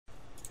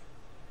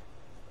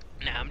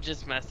I'm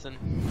just messing.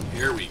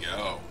 Here we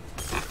go.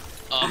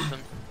 Awesome.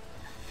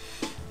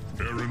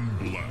 Aaron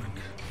Black.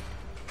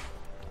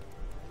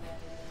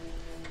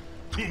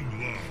 Kung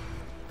Lao.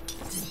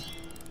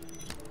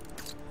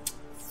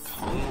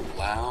 Kung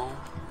Lao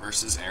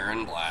versus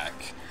Aaron Black.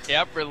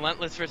 Yep,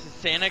 Rhelentless versus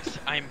lSanixl.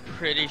 I'm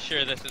pretty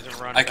sure this is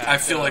a run back. I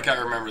feel like I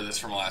remember this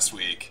from last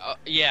week.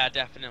 Yeah,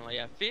 definitely.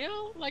 I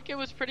feel like it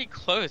was pretty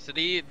close.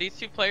 These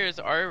two players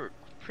are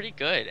pretty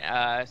good.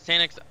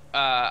 lSanixl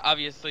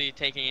obviously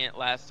taking it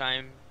last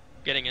time,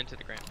 getting into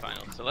the grand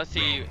final. So let's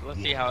see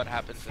how it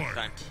happens this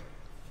time.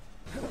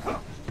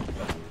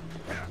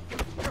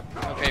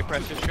 Okay,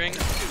 pressure string.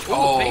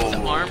 Ooh, face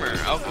armor.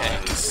 Okay.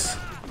 Nice.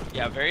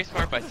 Yeah, very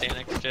smart by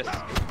lSanixl. Just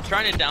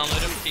trying to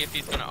download him, see if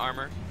he's gonna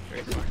armor.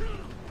 Very smart.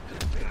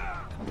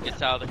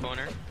 Gets out of the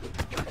corner.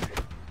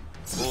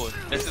 Ooh,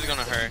 this is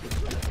gonna hurt.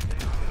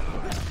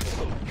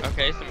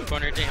 Okay, some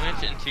corner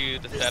damage into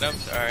the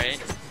setups.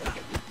 Alright.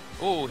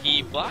 Ooh,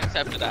 he blocks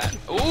after that.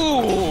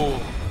 Ooh!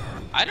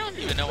 I don't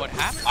even know what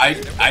happened.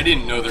 I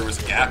didn't know there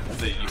was a gap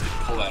that you could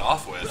pull that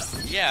off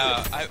with.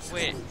 Yeah,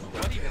 wait,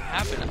 what even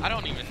happened? I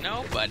don't even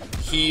know, but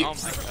oh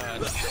my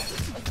god.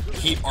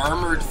 He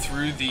armored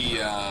through the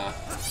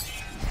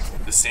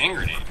sand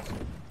grenade.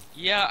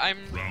 Yeah,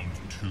 Round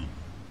 2.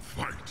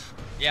 Fight.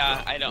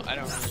 Yeah, I don't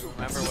really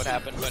remember what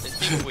happened, but it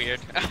seems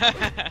weird.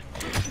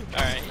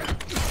 Alright.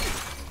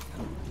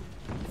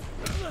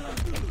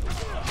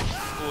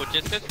 Ooh,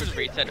 just goes for the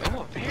reset.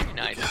 Oh, very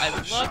nice. I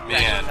love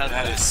Man, that.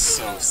 that is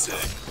so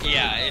sick.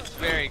 Yeah, it's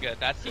very good.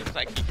 That seems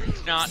like he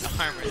did not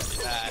armor to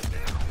that.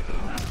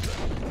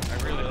 I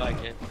really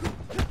like it.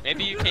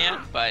 Maybe you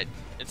can, but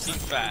it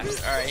seems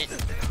fast. Alright.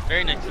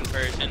 Very nice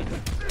conversion.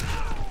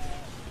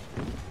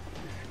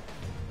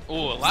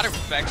 Ooh, a lot of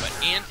respect, but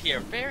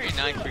anti-air. Very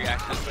nice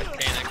reactions by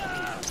lSanixl.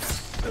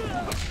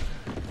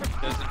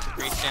 Goes into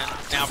breach in.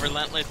 Now,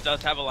 Rhelentless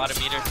does have a lot of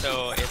meter,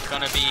 so it's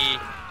gonna be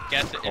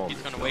guess if he's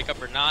gonna wake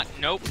up or not.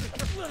 Nope.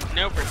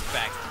 No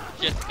respect.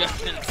 Just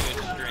goes into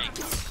a string.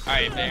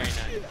 Alright, very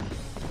nice.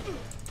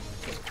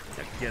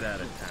 Get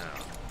out of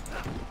town.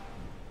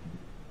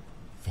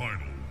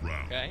 Final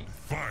round. Okay.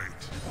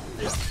 Fight.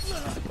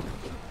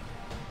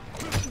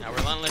 Now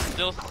Rhelentless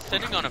still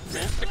sitting on a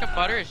full stick of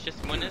butter. It's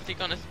just when is he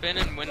gonna spin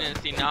and when is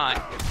he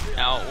not?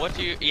 Now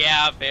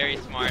yeah, very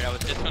smart. I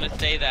was just gonna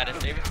say that. If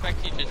they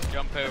respect you, just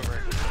jump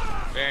over.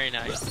 Very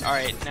nice.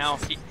 Alright, now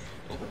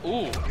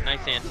ooh,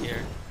 nice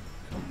anti-air.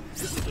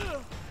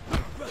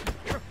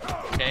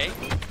 Okay,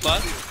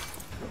 plus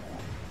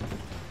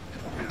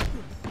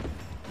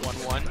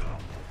 1-1,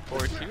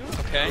 4-2,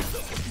 okay.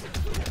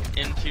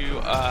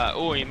 Into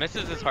oh, he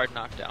misses his hard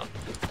knockdown.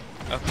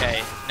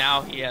 Okay,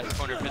 now he has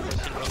corner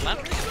position.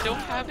 Rhelentless is still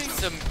having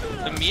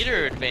the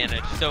meter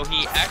advantage, so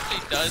he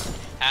actually does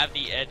have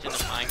the edge in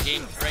the mind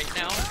games right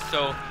now.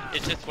 So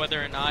it's just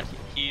whether or not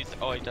he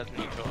does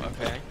neutral.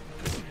 Okay.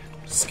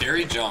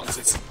 Scary jumps.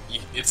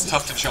 It's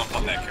tough to jump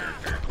on that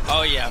character.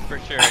 Oh yeah, for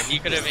sure. He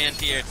could have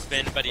anti-aired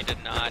spin, but he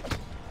did not.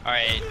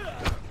 Alright.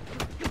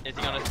 Is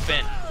he gonna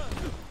spin?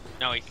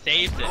 No, he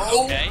saves it.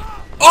 Oh. Okay.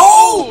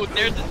 Oh!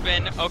 There's the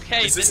spin.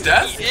 Okay, Is this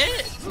death?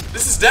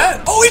 This is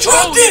death. Oh, he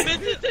dropped he it!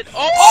 misses it.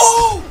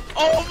 Oh!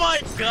 Oh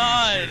my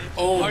god!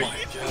 Oh Are my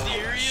you gosh.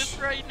 serious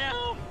right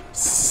now? That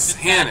just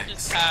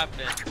lSanixl.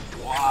 happened.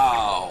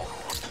 Wow.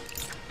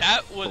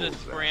 That was a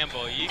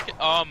scramble.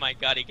 Oh my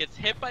god, he gets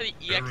hit by the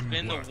EX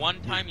spin the one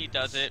time he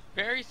does it.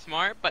 Very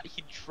smart, but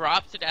he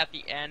drops it at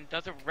the end,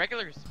 does a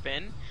regular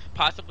spin,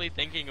 possibly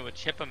thinking it would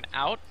chip him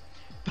out,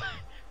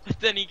 but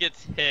then he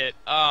gets hit.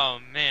 Oh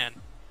man.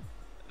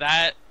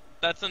 That's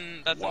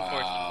unfortunate.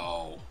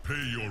 Wow.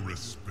 Pay your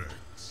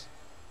respects.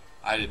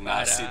 I did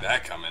not see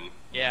that coming.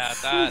 Yeah,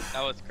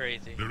 that was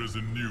crazy. There is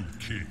a new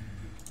king.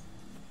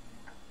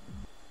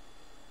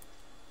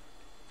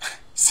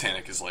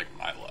 lSanixl is like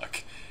my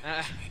luck.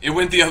 It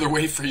went the other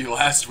way for you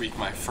last week,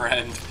 my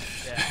friend.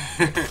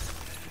 Yeah.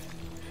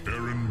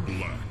 Aaron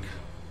Black.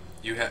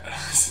 You had.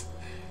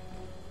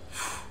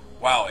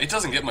 Wow, it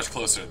doesn't get much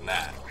closer than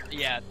that.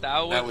 Yeah,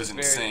 that was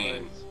very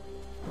insane.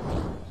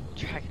 close.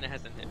 Dragon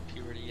hasn't hit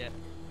puberty yet.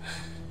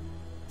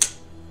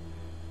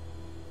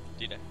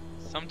 Dude,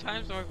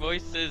 sometimes my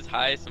voice is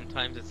high,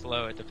 sometimes it's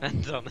low. It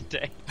depends on the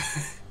day.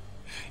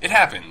 It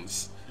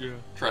happens. Yeah.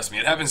 Trust me,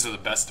 it happens to the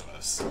best of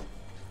us.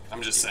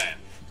 I'm just saying.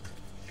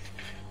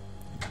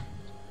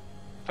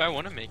 If I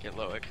want to make it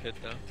low, I could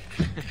though.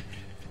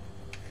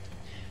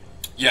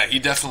 Yeah, he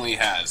definitely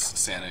has,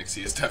 lSanixl.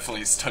 He has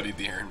definitely studied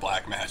the Aaron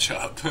Black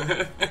matchup.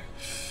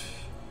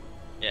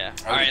 Yeah.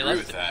 I would agree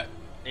with that.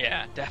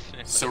 Yeah,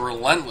 definitely. So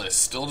Rhelentless,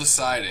 still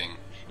deciding.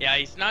 Yeah,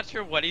 he's not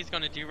sure what he's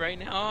gonna do right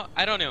now.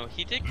 I don't know.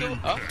 He did go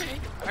okay.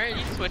 Alright,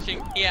 he's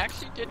switching. He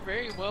actually did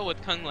very well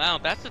with Kung Lao.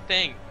 That's the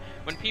thing.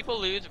 When people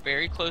lose a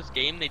very close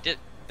game, they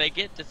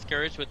get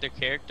discouraged with their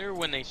character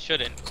when they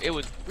shouldn't. It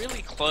was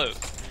really close.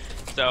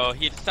 So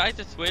he decides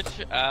to switch.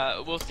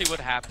 We'll see what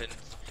happens.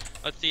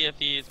 Let's see if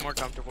he's more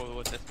comfortable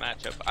with this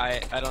matchup.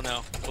 I don't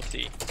know. We'll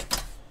see.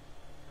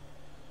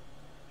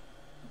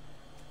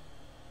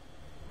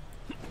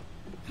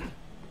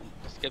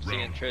 skips the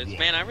intros.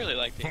 Man, I really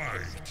like the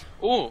intros.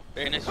 Ooh,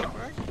 very nice jump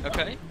guard.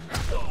 Okay.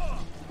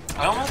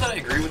 I don't know that I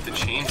agree with the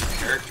change of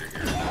character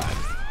here or not.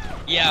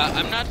 Yeah,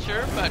 I'm not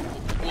sure, but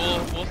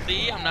we'll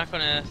see. I'm not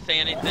gonna say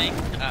anything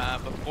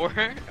before,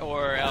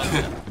 or else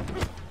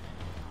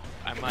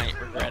I might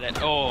regret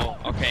it. Oh,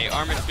 okay.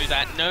 Armor through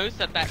that knows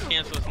that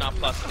cancel is not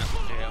plus enough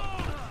to jail.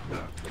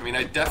 I mean,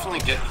 I definitely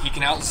get he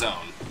can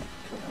outzone.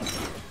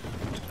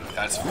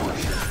 That's for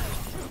sure.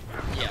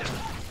 Yeah.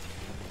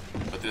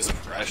 But this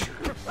pressure.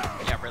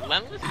 Yeah,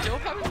 Rhelentless still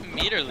having a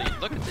meter lead.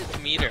 Look at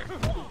this meter.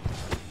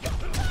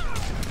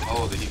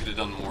 Oh, that he could have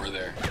done more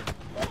there.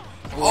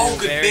 Oh,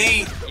 good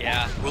bait!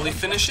 Yeah. Will he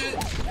finish it?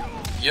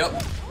 Yep.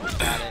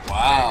 Got it.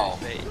 Wow.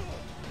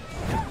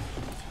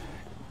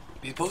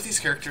 Both these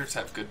characters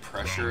have good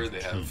pressure,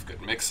 they have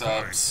good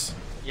mix-ups.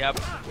 Yep,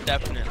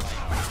 definitely.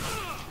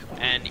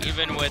 And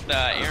even with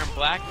Aaron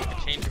Black, you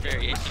can change your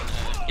variation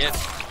to get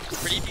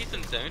pretty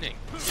decent zoning.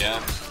 Yeah.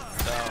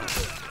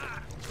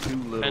 So,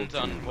 depends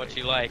on what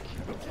you like.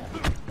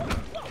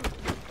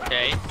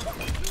 Okay.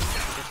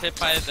 Gets hit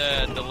by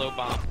the low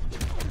bomb.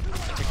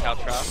 Into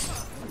Caltrop.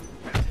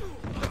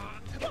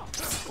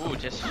 Ooh,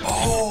 just...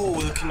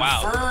 Oh, the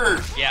convert!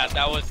 Wow. Yeah,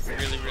 that was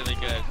really, really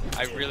good.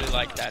 I really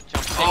like that.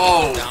 Jump take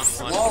oh, down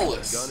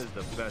flawless.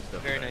 one.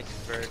 Very nice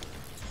convert.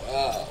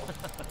 Wow.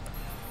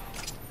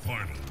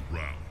 Final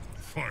round,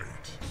 fight.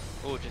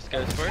 Ooh, just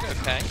goes for it.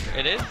 Okay.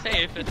 It is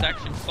safe. It's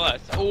actually plus.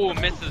 Ooh,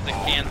 misses and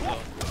cancel.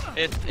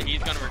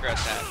 He's gonna regret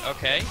that.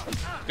 Okay.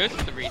 Goes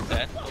for the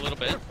reset a little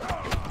bit.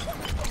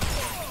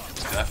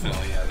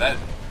 Definitely, yeah. That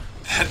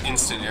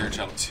instant air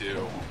jump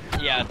too.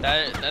 Yeah,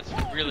 that's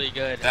really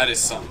good. That is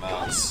something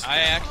else. I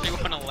actually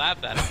want to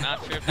lab that. I'm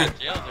not sure if that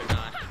jails or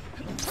not.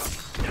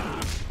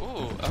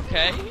 Ooh,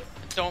 okay.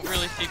 Don't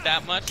really see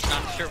that much.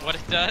 Not sure what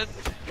it does.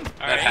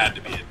 All that right. had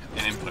to be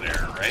an input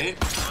error, right?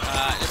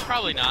 It's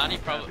probably not. He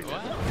probably...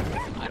 Well,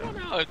 I don't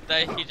know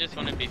if he just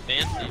wanted to be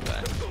fancy,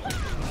 but...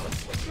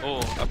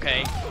 Ooh,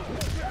 okay.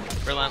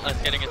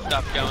 Rhelentless getting his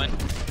stuff going.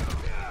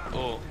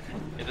 Ooh.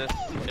 Is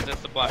this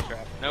the block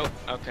trap? Nope.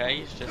 Okay,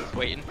 he's just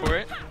waiting for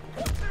it.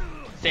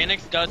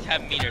 lSanixl does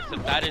have meter, so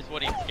that is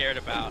what he's scared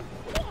about.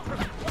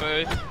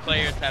 Both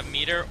players have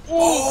meter.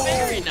 Ooh,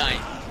 very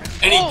nice.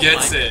 And he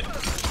gets it.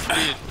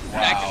 Dude,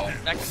 wow.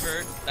 that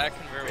convert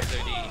was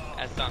OD,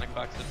 as Sonic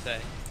Fox would say.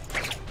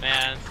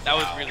 Man, that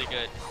was really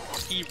good.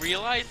 He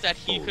realized that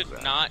he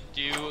could not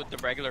do the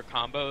regular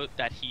combo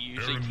that he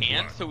usually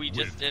can, so he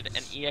just did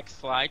an EX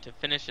slide to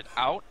finish it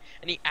out,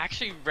 and he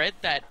actually read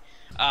that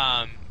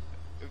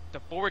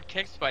the forward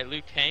kicks by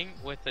Liu Kang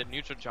with a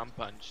neutral jump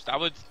punch. That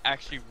was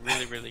actually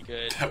really, really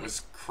good. That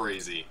was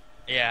crazy.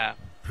 Yeah.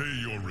 Pay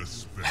your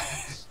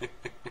respects.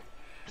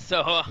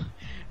 So,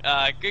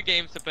 good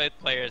games to both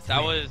players.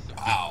 That was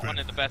one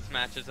of the best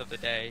matches of the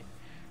day.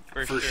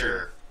 For sure. For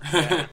sure. Yeah.